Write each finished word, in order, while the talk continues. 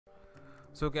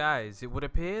So guys, it would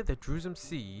appear that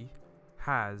TheAndrzw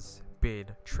has been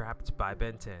trapped by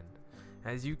Ben 10.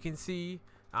 As you can see,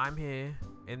 I'm here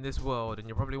in this world, and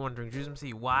you're probably wondering,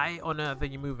 TheAndrzw, why on earth are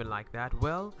you moving like that?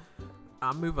 Well,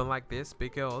 I'm moving like this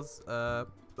because I've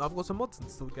got some mods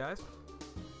installed, guys.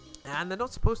 And they're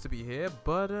not supposed to be here,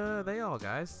 but they are,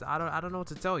 guys. I don't know what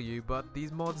to tell you, but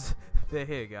these mods, they're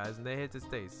here, guys, and they're here to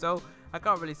stay. So I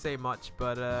can't really say much,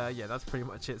 but yeah, that's pretty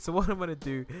much it. So what I'm gonna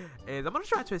do is I'm gonna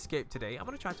try to escape today. I'm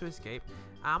gonna try to escape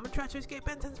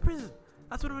Ben 10's prison.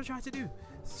 That's what I'm gonna try to do.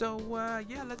 So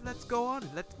yeah, let's go on.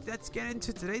 Let's get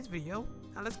into today's video,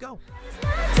 and let's go.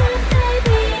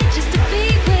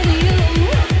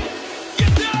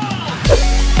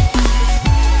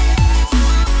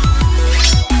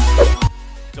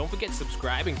 Don't forget to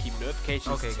subscribe and keep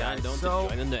notifications turned on to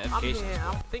join the notifications.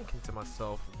 I'm thinking to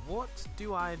myself, what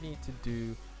do I need to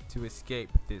do to escape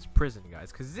this prison,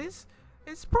 guys? Because this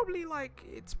is probably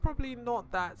it's probably not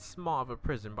that smart of a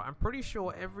prison, but I'm pretty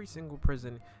sure every single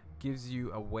prison gives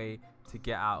you a way to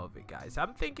get out of it, guys.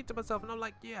 I'm thinking to myself, and I'm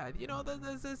like, yeah, you know,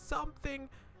 there's something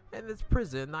in this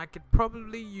prison I could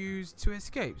probably use to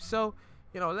escape. So,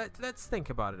 you know, let's think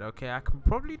about it. Okay, I can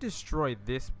probably destroy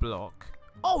this block.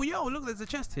 Oh, yo, look, there's a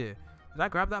chest here. Did I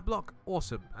grab that block?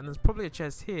 Awesome. And there's probably a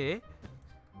chest here.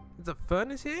 There's a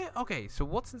furnace here. Okay, so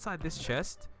what's inside this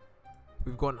chest?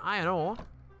 We've got an iron ore,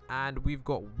 and we've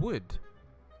got wood.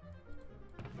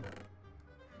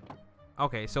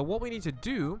 Okay, so what we need to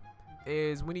do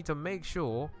is we need to make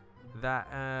sure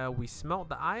that we smelt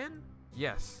the iron.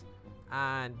 Yes.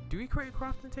 And do we create a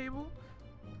crafting table?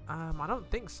 I don't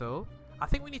think so. I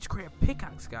think we need to create a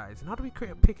pickaxe, guys. And how do we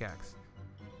create a pickaxe?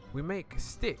 We make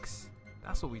sticks.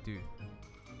 That's what we do.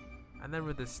 And then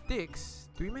with the sticks,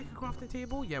 do we make a crafting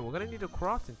table? Yeah, we're gonna need a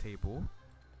crafting table.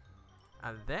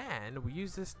 And then we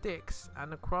use the sticks and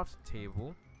the crafting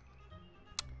table.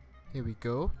 Here we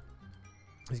go.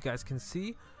 As you guys can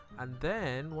see. And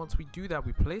then once we do that,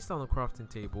 we place down the crafting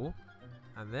table.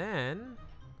 And then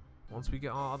once we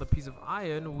get our other piece of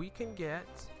iron, we can get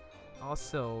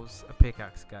ourselves a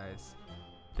pickaxe, guys.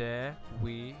 There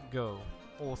we go.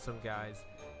 Awesome, guys.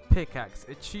 Pickaxe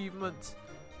achievement.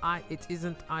 It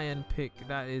isn't iron pick.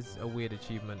 That is a weird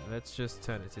achievement. Let's just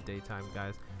turn it to daytime,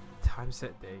 guys. Time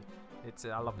set day.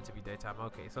 I love it to be daytime.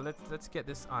 Okay, so let's get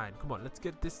this iron. Come on, let's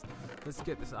get this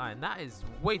iron. That is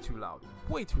way too loud.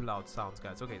 Way too loud sounds,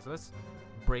 guys. Okay, so let's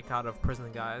break out of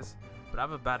prison, guys. But I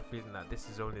have a bad feeling that this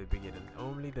is only the beginning.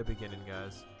 Only the beginning,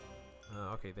 guys.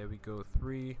 Okay, there we go.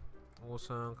 3.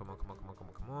 Awesome. Come on. Come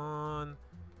on.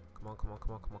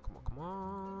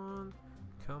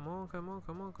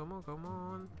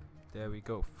 There we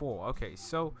go. 4. Okay,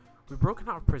 so we've broken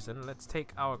out of prison. Let's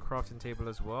take our crafting table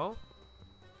as well.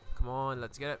 Come on,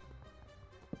 let's get it.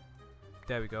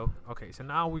 There we go. Okay, so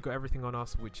now we got everything on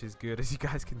us, which is good, as you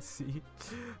guys can see.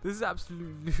 This is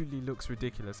absolutely looks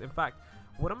ridiculous. In fact,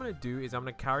 what I'm gonna do is I'm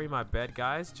gonna carry my bed,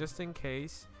 guys, just in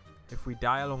case if we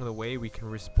die along the way, we can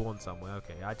respawn somewhere.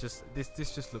 Okay, this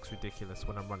just looks ridiculous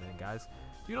when I'm running, guys.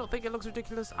 You don't think it looks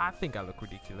ridiculous? I think I look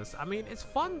ridiculous. I mean, it's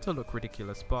fun to look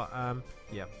ridiculous, but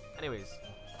yeah. Anyways,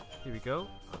 here we go.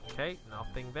 Okay,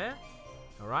 nothing there.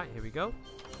 All right, here we go.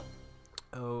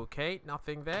 Okay,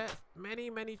 nothing there.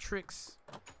 Many tricks.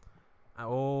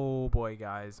 Oh boy,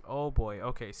 guys. Oh boy.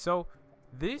 Okay, so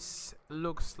this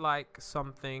looks like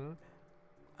something.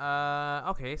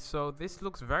 Okay, so this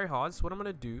looks very hard. So what I'm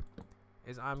gonna do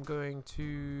is I don't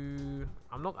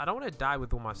want to die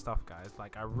with all my stuff, guys.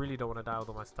 Like, I really don't want to die with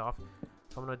all my stuff.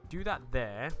 So I'm gonna do that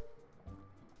there.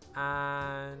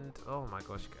 And oh my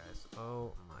gosh, guys.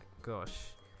 Oh my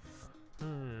gosh.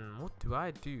 What do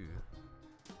I do?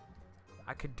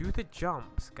 I could do the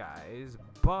jumps, guys,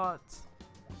 but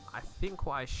I think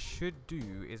what I should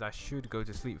do is I should go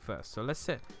to sleep first. So let's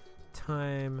set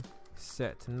time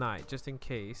set night, just in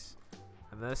case.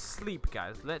 And let's sleep,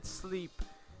 guys. Let's sleep.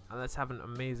 And let's have an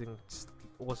amazing,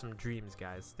 awesome dreams,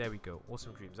 guys. There we go.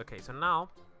 Awesome dreams. Okay, so now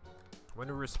when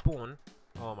we respawn,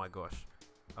 oh my gosh.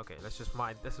 Okay, let's just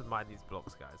mine these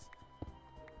blocks, guys.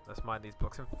 Let's mine these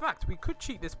blocks. In fact, we could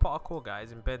cheat this parkour,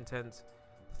 guys, in Ben 10's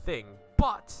thing,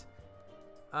 but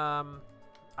I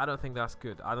don't think that's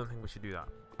good. I don't think we should do that.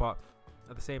 But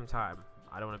at the same time,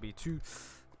 I don't want to be too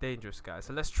dangerous, guys.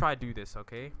 So let's try do this,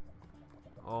 okay?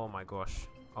 Oh my gosh.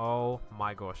 Oh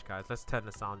my gosh, guys. Let's turn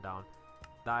the sound down.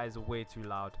 That is way too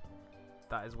loud.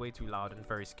 That is way too loud and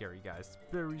very scary, guys.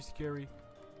 Very scary.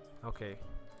 Okay.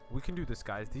 We can do this,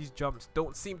 guys. These jumps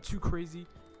don't seem too crazy.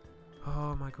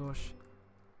 Oh my gosh.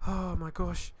 Oh my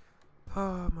gosh.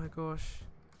 Oh my gosh.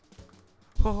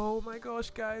 Oh my gosh,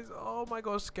 guys. Oh my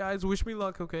gosh, guys. Wish me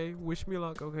luck, okay? Wish me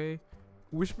luck, okay?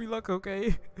 Wish me luck,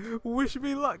 okay? Wish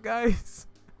me luck, guys.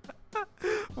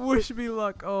 Wish me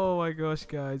luck. Oh my gosh,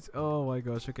 guys. Oh my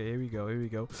gosh. Okay, here we go. Here we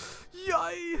go.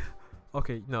 Yay!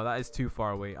 Okay, no, that is too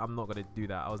far away. I'm not gonna do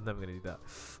that. I was never gonna do that.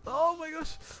 Oh my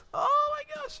gosh. Oh my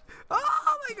gosh.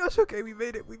 Oh my gosh. Okay, we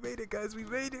made it. We made it, guys. We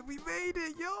made it. We made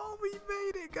it. Yo, we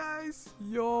made it, guys.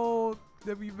 Yo,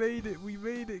 we made it. We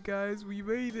made it, guys. We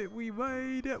made it. We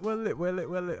made it. Well lit. Well lit.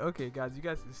 Well lit. Okay, guys, you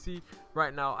guys can see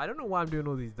right now. I don't know why I'm doing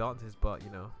all these dances, but you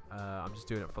know, I'm just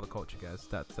doing it for the culture, guys.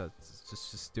 That's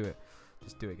just do it.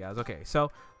 Just do it, guys. Okay,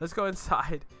 so let's go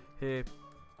inside here.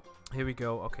 Here we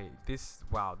go. Okay,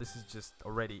 wow, this is just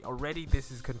already this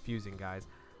is confusing, guys.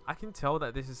 I can tell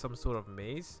that this is some sort of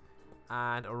maze,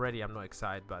 and already I'm not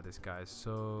excited about this, guys.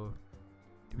 So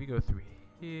do we go through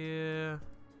here?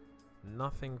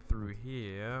 Nothing through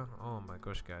here. Oh my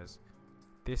gosh, guys,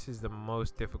 this is the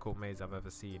most difficult maze I've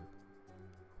ever seen.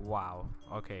 Wow.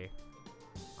 Okay,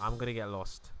 I'm gonna get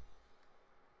lost.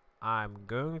 I'm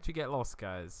going to get lost,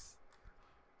 guys.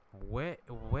 What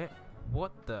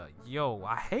the, yo,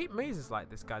 I hate mazes like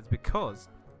this, guys, because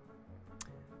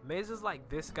mazes like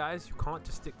this, guys, you can't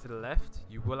just stick to the left.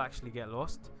 You will actually get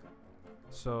lost.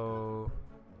 So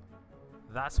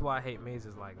that's why I hate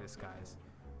mazes like this, guys.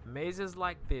 Mazes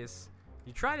like this,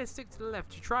 you try to stick to the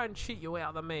left, you try and cheat your way out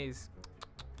of the maze.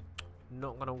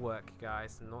 Not gonna work,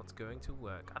 guys. Not going to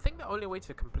work. I think the only way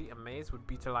to complete a maze would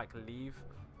be to like leave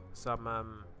some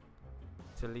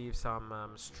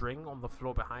string on the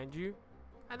floor behind you,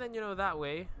 and then, you know, that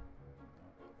way,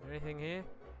 anything here,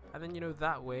 and then, you know,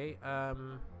 that way,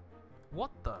 what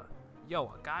the,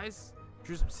 yo, guys,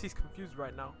 DreW's confused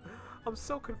right now. I'm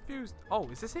so confused. Oh,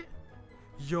 is this it?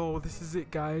 Yo, this is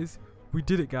it, guys. We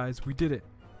did it, guys. We did it.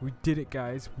 We did it,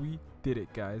 guys. We did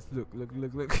it, guys. Look.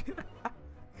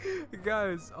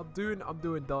 Guys, I'm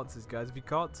doing dances, guys. If you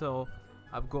can't tell,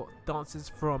 I've got dances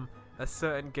from a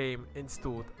certain game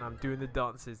installed, and I'm doing the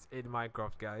dances in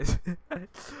Minecraft, guys. I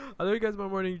know you guys might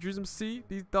be wondering, DreW's,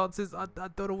 these dances, I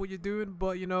don't know what you're doing,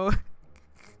 but you know.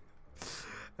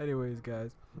 Anyways,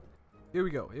 guys, here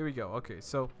we go. Okay,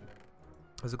 so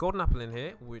there's a golden apple in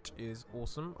here, which is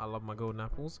awesome. I love my golden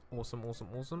apples. Awesome.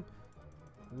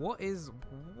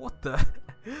 What the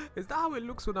is that how it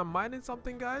looks when I'm mining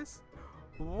something, guys?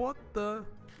 What the,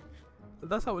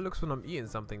 that's how it looks when I'm eating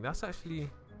something. That's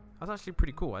actually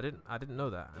pretty cool. I didn't know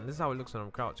that. And this is how it looks when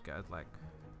I'm crouched, guys. Like,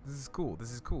 this is cool.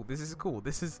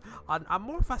 I'm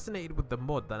more fascinated with the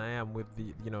mod than I am with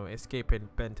the, you know, escaping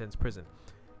Ben 10's prison.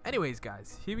 Anyways,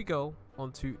 guys, here we go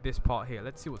onto this part here.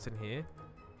 Let's see what's in here.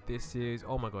 This is,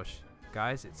 oh my gosh,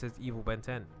 guys, it says evil Ben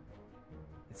 10.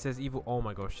 It says evil, oh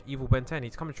my gosh, evil Ben 10.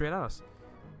 He's coming straight at us.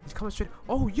 He's coming straight.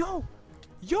 Oh, yo,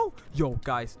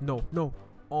 guys, no.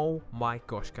 Oh my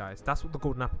gosh, guys, that's what the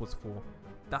golden apple was for.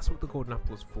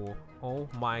 Oh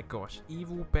my gosh,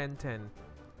 evil Ben 10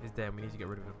 is there. We need to get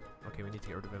rid of him. Okay, we need to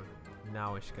get rid of him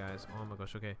nowish, guys. Oh my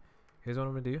gosh. Okay, here's what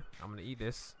I'm gonna do. I'm gonna eat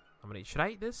this. Should I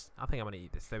eat this? I think I'm gonna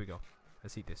eat this. There we go.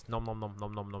 Let's eat this. Nom.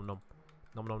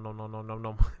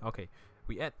 Okay,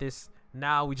 we ate this.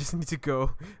 Now we just need to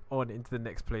go on into the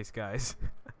next place, guys.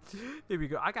 Here we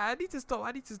go. I need to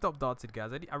stop dancing,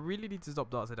 guys. I really need to stop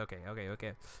dancing. Okay.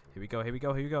 Here we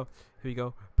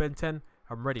go. Ben 10,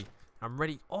 I'm ready.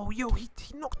 Oh, yo, he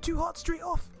knocked 2 hearts straight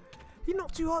off.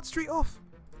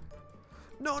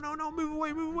 No, move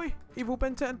away. Evil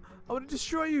Ben 10, I want to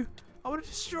destroy you.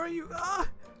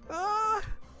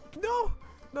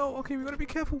 No. Okay, we gotta be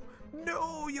careful.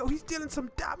 No, yo, he's dealing some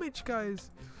damage,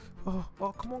 guys. Oh,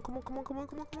 come on.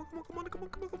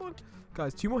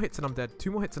 Guys, 2 more hits and I'm dead.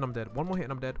 1 more hit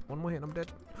and I'm dead.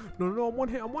 No, I'm one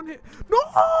hit. No!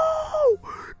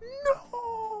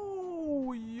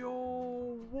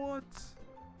 Yo, what?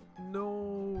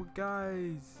 No,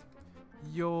 guys.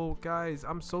 Yo, guys,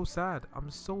 I'm so sad.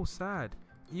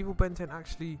 Evil Ben 10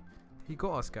 actually, he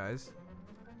got us, guys.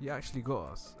 He actually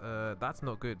got us. That's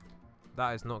not good.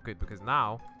 That is not good, because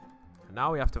now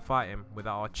we have to fight him with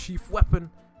our chief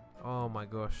weapon. Oh my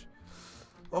gosh.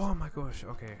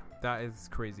 Okay, that is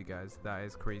crazy, guys.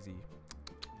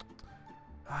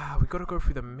 We gotta go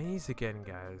through the maze again,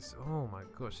 guys. Oh my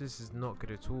gosh, this is not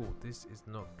good at all. Guys.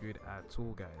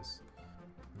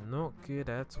 Not good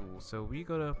at all. So we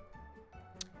gotta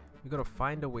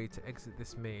find a way to exit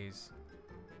this maze.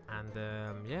 And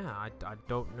yeah, I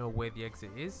don't know where the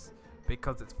exit is,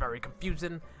 because it's very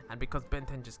confusing, and because Ben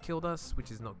 10 just killed us, which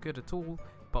is not good at all.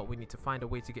 But we need to find a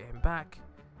way to get him back,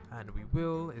 and we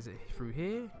will. Is it through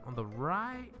here? On the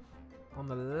right? On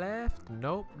the left?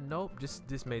 Nope. Just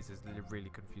this maze is really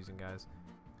confusing, guys.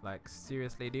 Like,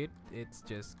 seriously, dude, it's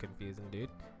just confusing, dude.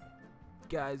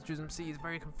 Guys, DreW's is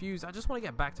very confused. I just want to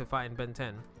get back to fighting Ben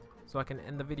 10. so I can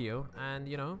end the video and,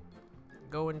 you know,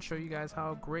 go and show you guys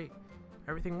how great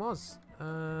everything was.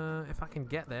 If I can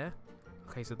get there.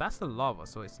 Okay, so that's the lava,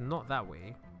 so it's not that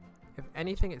way. If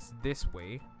anything, it's this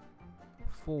way.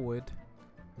 Forward.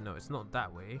 No, it's not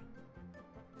that way.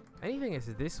 Anything is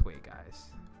this way,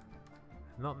 guys.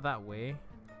 Not that way.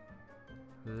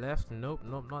 Left. Nope,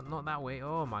 not that way.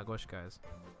 Oh my gosh, guys.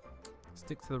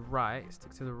 Stick to the right.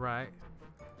 Stick to the right.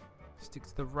 Stick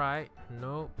to the right.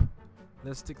 Nope.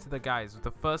 Let's stick to the guys.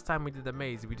 The first time we did the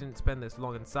maze, we didn't spend this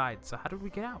long inside. So how did we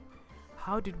get out?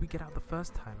 How did we get out the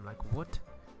first time? Like, what?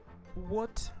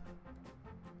 What?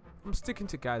 I'm sticking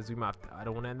to, guys. We might have to, I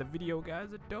don't want to end the video, guys.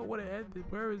 I don't want to end it.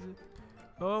 Where is it?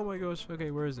 Oh my gosh.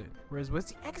 Okay, where is it? Where's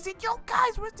the exit? Yo,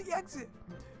 guys, where's the exit?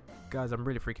 Guys, I'm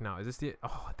really freaking out. Is this the...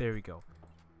 Oh, there we go.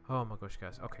 Oh my gosh,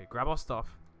 guys. Okay, grab our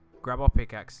stuff. Grab our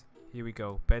pickaxe. Here we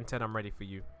go. Ben 10, I'm ready for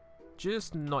you.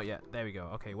 Just not yet. There we go.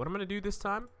 Okay, what I'm going to do this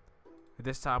time?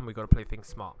 This time, we got to play things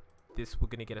smart. We're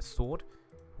going to get a sword.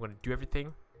 We're going to do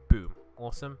everything. Boom.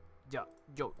 Awesome. Yeah,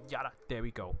 yo, yada. There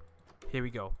we go. Here we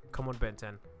go. Come on, Ben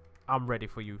 10. I'm ready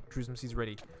for you. TheAndrzw's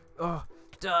ready. Oh,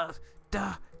 die.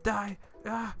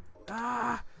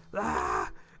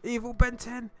 Evil Ben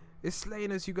 10 is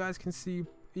slaying, as you guys can see.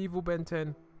 Evil Ben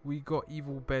 10. We got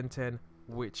evil Ben 10,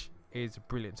 which is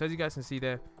brilliant. So as you guys can see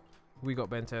there, we got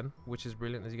Ben 10, which is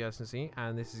brilliant, as you guys can see,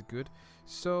 and this is good.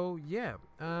 So yeah,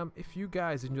 if you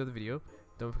guys enjoyed the video,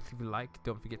 don't forget to like,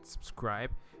 don't forget to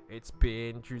subscribe. It's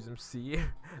been TheAndrzw,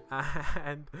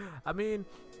 and I mean,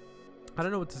 I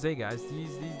don't know what to say, guys.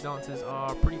 These dances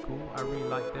are pretty cool. I really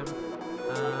like them.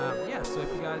 Yeah, so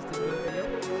if you guys did enjoy the video,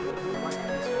 like,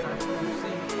 subscribe, see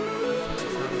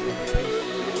you next time.